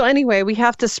 So anyway, we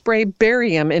have to spray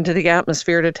barium into the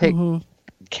atmosphere to take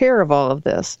care of all of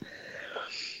this.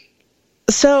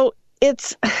 So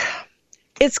it's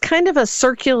kind of a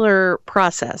circular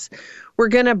process. We're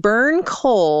going to burn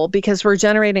coal because we're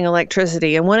generating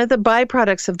electricity. And one of the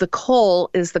byproducts of the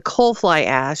coal is the coal fly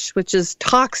ash, which is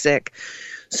toxic.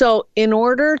 So in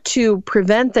order to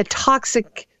prevent the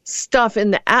toxic stuff in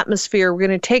the atmosphere, we're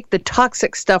going to take the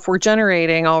toxic stuff we're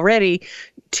generating already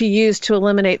to use to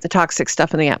eliminate the toxic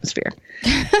stuff in the atmosphere.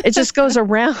 It just goes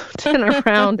around and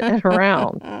around and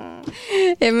around.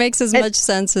 It makes as much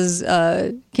sense as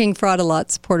King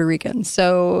Fraudelot's Puerto Rican.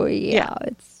 So,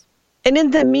 it's... And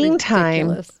in the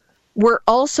meantime, we're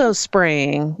also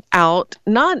spraying out,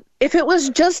 not if it was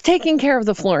just taking care of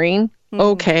the fluorine,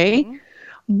 okay,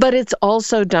 but it's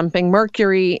also dumping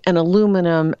mercury and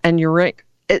aluminum and uranium.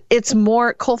 It's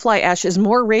more, coal fly ash is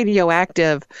more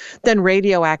radioactive than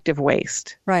radioactive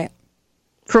waste. Right.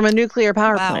 From a nuclear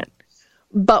power plant.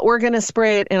 But we're going to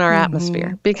spray it in our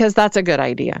atmosphere because that's a good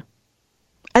idea.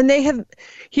 And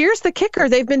here's the kicker,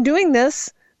 they've been doing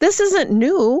this. This isn't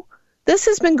new. This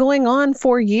has been going on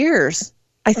for years.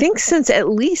 I think since at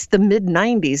least the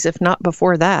mid-90s, if not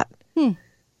before that.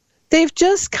 They've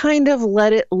just kind of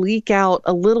let it leak out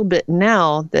a little bit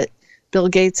now that Bill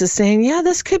Gates is saying, yeah,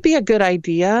 this could be a good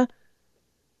idea.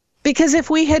 Because if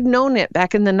we had known it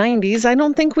back in the 90s, I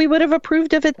don't think we would have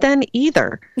approved of it then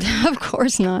either. Of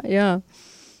course not, yeah.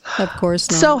 Of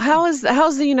course not. So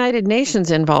how's the United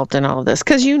Nations involved in all of this?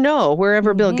 Because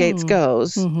wherever Bill Gates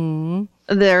goes,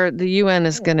 the UN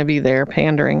is going to be there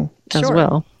pandering as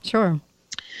well. Sure.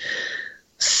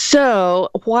 So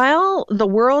while the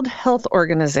World Health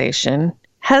Organization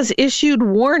has issued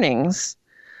warnings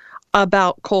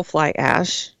about coal fly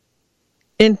ash.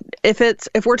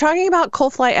 If we're talking about coal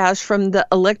fly ash from the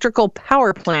electrical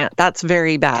power plant, that's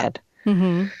very bad.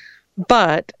 Mm-hmm.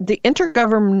 But the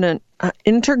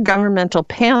Intergovernmental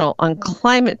Panel on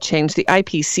Climate Change, the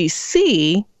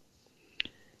IPCC,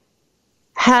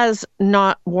 has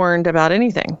not warned about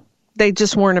anything. They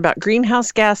just warn about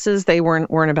greenhouse gases. They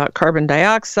warn about carbon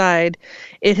dioxide.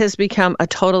 It has become a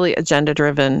totally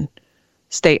agenda-driven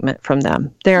statement from them.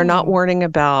 They are not warning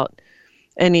about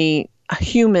any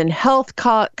human health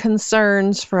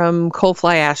concerns from coal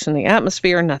fly ash in the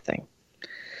atmosphere, nothing.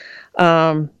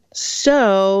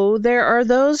 So there are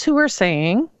those who are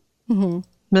saying,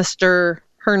 Mr.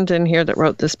 Herndon here that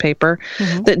wrote this paper,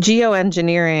 that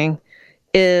geoengineering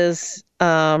is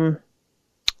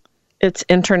it's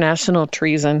international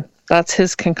treason. That's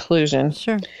his conclusion.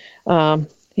 Sure.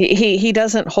 He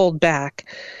doesn't hold back.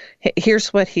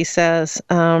 Here's what he says.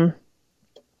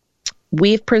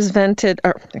 We've presented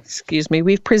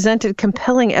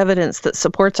compelling evidence that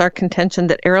supports our contention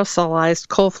that aerosolized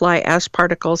coal fly ash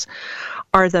particles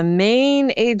are the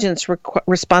main agents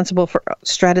responsible for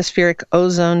stratospheric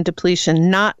ozone depletion,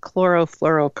 not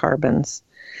chlorofluorocarbons.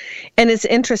 And it's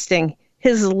interesting,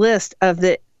 his list of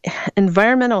the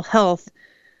environmental health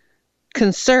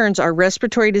concerns are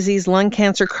respiratory disease, lung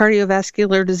cancer,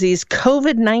 cardiovascular disease,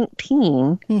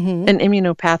 COVID-19, and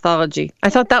immunopathology. I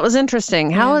thought that was interesting.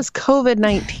 How is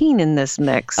COVID-19 in this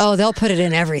mix? Oh, they'll put it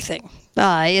in everything.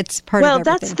 It's part of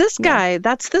everything. Well, that's this guy.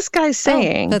 That's this guy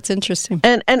saying. That's interesting.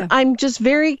 And I'm just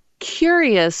very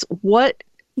curious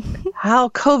how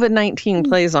COVID-19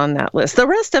 plays on that list. The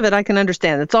rest of it I can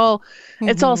understand. It's all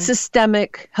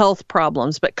systemic health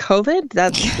problems, but COVID,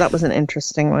 that was an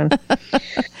interesting one.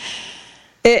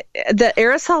 The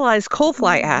aerosolized coal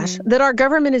fly ash that our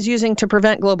government is using to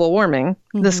prevent global warming,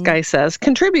 this guy says,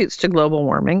 contributes to global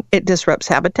warming. It disrupts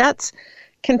habitats,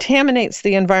 contaminates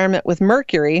the environment with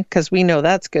mercury, because we know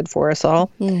that's good for us all,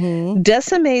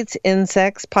 decimates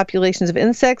insects, populations of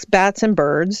insects, bats, and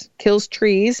birds, kills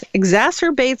trees,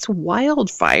 exacerbates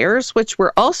wildfires, which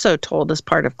we're also told is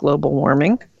part of global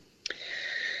warming.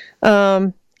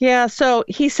 So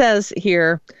he says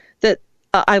here that,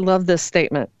 I love this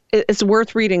statement. It's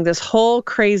worth reading this whole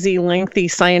crazy, lengthy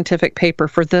scientific paper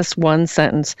for this one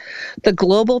sentence. The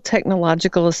global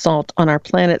technological assault on our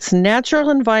planet's natural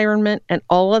environment and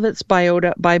all of its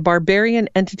biota by barbarian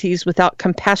entities without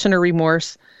compassion or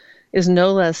remorse is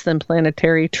no less than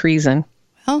planetary treason.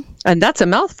 Well, and that's a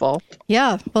mouthful.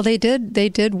 Yeah. Well, they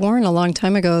did warn a long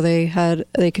time ago.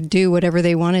 They could do whatever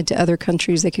they wanted to other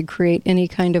countries. They could create any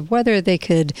kind of weather. They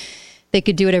could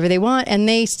do whatever they want, and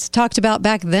they talked about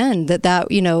back then that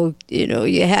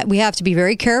we have to be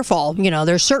very careful.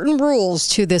 There's certain rules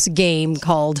to this game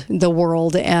called the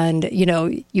world, and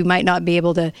you might not be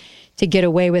able to get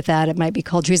away with that. It might be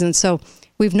called treason. So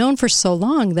we've known for so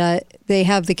long that they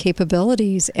have the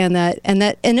capabilities, and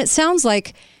it sounds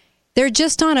like they're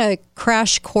just on a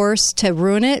crash course to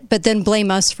ruin it, but then blame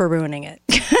us for ruining it.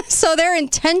 So they're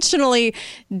intentionally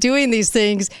doing these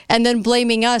things and then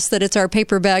blaming us that it's our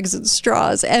paper bags and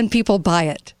straws, and people buy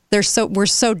it. We're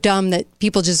so dumb that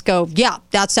people just go, yeah,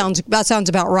 that sounds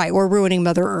about right. We're ruining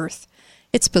Mother Earth.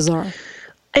 It's bizarre.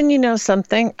 And you know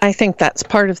something? I think that's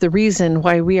part of the reason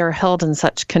why we are held in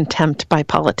such contempt by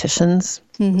politicians.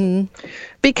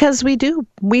 Because we do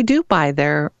buy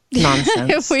their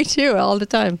nonsense. We do all the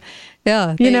time.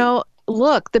 Yeah.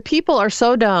 Look, the people are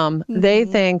so dumb. They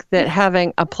think that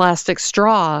having a plastic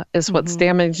straw is what's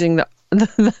damaging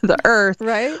the earth.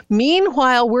 Right.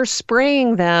 Meanwhile, we're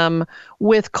spraying them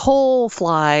with coal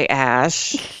fly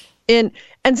ash. And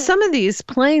some of these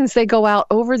planes, they go out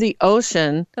over the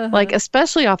ocean, like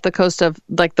especially off the coast of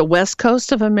the west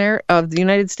coast of the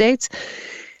United States.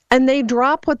 And they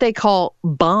drop what they call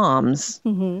bombs.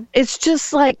 It's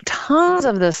just like tons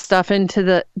of this stuff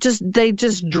they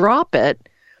just drop it.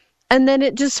 And then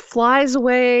it just flies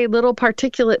away, little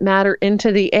particulate matter into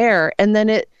the air. And then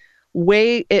it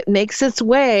makes its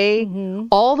way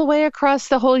all the way across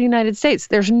the whole United States.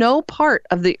 There's no part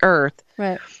of the earth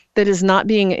that is not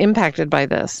being impacted by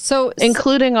this,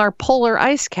 including our polar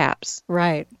ice caps.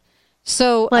 Right.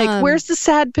 So, where's the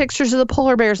sad pictures of the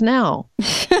polar bears now?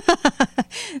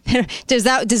 Is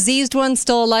that diseased one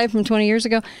still alive from 20 years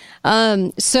ago?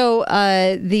 One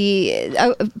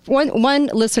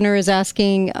listener is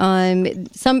asking,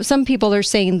 some people are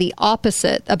saying the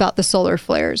opposite about the solar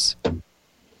flares.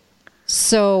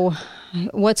 So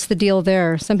what's the deal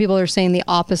there? Some people are saying the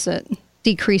opposite,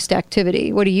 decreased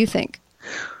activity. What do you think?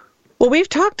 Well, we've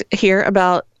talked here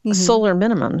about solar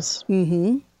minimums.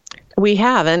 We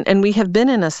have, and we have been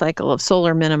in a cycle of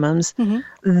solar minimums.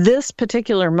 This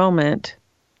particular moment,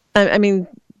 I mean,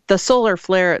 the solar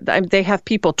flare, they have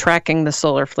people tracking the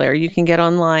solar flare. You can get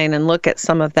online and look at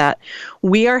some of that.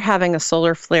 We are having a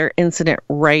solar flare incident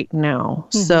right now.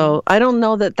 So I don't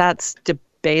know that that's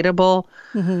debatable.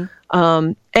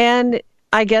 And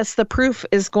I guess the proof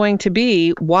is going to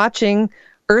be watching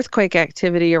earthquake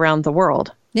activity around the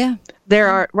world. Yeah.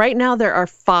 Right now, there are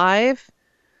 5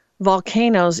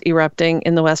 volcanoes erupting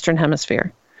in the Western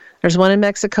Hemisphere. There's one in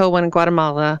Mexico, one in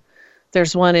Guatemala.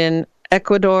 There's one in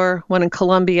Ecuador, one in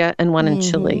Colombia, and one in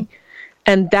Chile.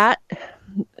 And that,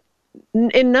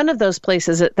 in none of those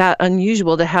places, it's that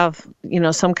unusual to have,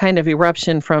 some kind of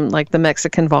eruption from like the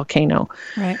Mexican volcano.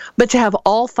 Right. But to have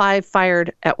all 5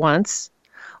 fired at once,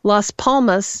 Las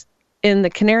Palmas in the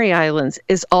Canary Islands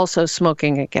is also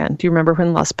smoking again. Do you remember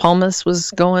when Las Palmas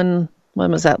was going?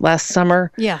 When was that? Last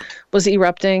summer? Yeah. Was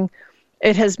erupting.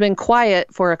 It has been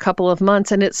quiet for a couple of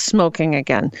months and it's smoking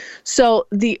again. So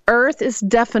the earth is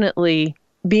definitely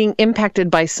being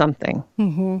impacted by something.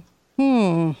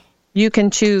 You can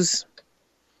choose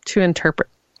to interpret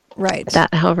that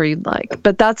however you'd like.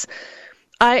 But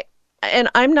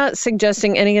I'm not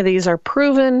suggesting any of these are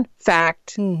proven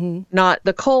fact, not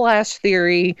the coal ash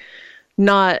theory,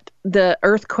 not the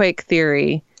earthquake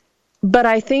theory. But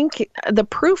I think the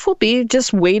proof will be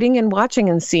just waiting and watching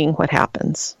and seeing what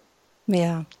happens.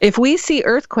 Yeah. If we see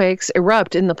earthquakes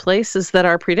erupt in the places that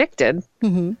are predicted,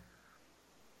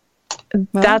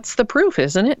 that's the proof,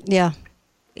 isn't it? Yeah.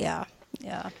 Yeah.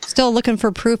 Yeah. Still looking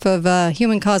for proof of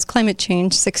human-caused climate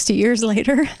change 60 years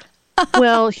later.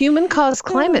 Well, human-caused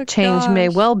climate change may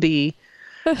well be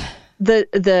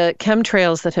the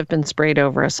chemtrails that have been sprayed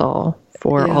over us all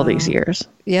for all these years.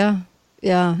 Yeah.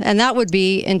 Yeah. And that would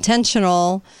be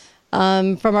intentional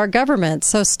from our government.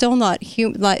 So still not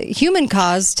human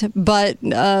caused, but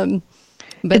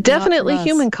definitely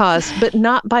human caused, but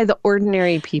not by the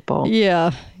ordinary people.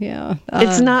 Yeah. Yeah.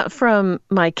 It's not from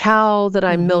my cow that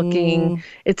I'm milking.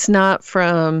 It's not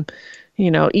from,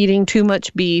 eating too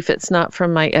much beef. It's not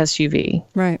from my SUV.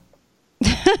 Right.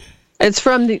 It's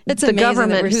from the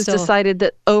government who's decided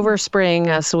that overspraying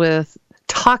us with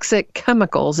toxic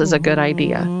chemicals is a good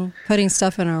idea. Putting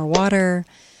stuff in our water.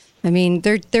 I mean,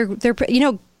 they're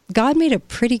God made a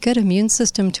pretty good immune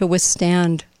system to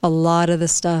withstand a lot of the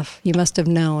stuff. You must have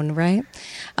known, right?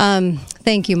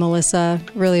 Thank you, Melissa.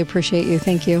 Really appreciate you.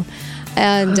 Thank you.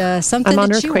 And something I'm on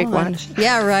to earthquake chew on. watch.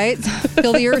 Yeah, right.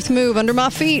 Feel the earth move under my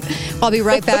feet. I'll be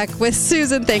right back with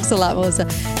Susan. Thanks a lot, Melissa.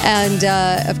 And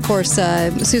of course,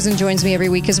 Susan joins me every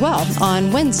week as well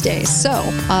on Wednesdays. So,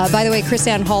 by the way, Chris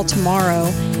Ann Hall tomorrow,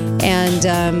 and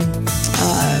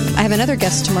I have another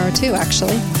guest tomorrow too,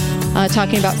 actually,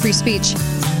 talking about free speech.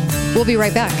 We'll be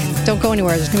right back. Don't go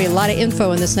anywhere. There's going to be a lot of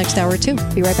info in this next hour too.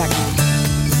 Be right back.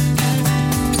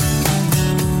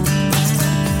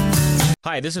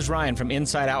 Hi, this is Ryan from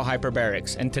Inside Out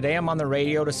Hyperbarics, and today I'm on the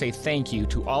radio to say thank you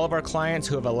to all of our clients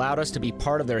who have allowed us to be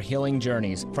part of their healing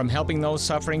journeys. From helping those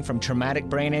suffering from traumatic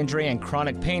brain injury and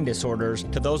chronic pain disorders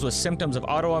to those with symptoms of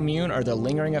autoimmune or the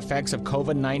lingering effects of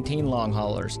COVID-19 long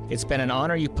haulers. It's been an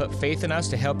honor you put faith in us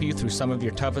to help you through some of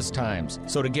your toughest times.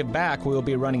 So to give back, we will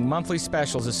be running monthly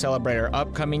specials to celebrate our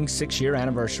upcoming 6-year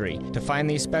anniversary. To find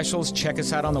these specials, check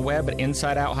us out on the web at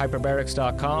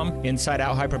InsideOutHyperbarics.com. Inside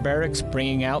Out Hyperbarics,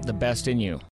 bringing out the best in you.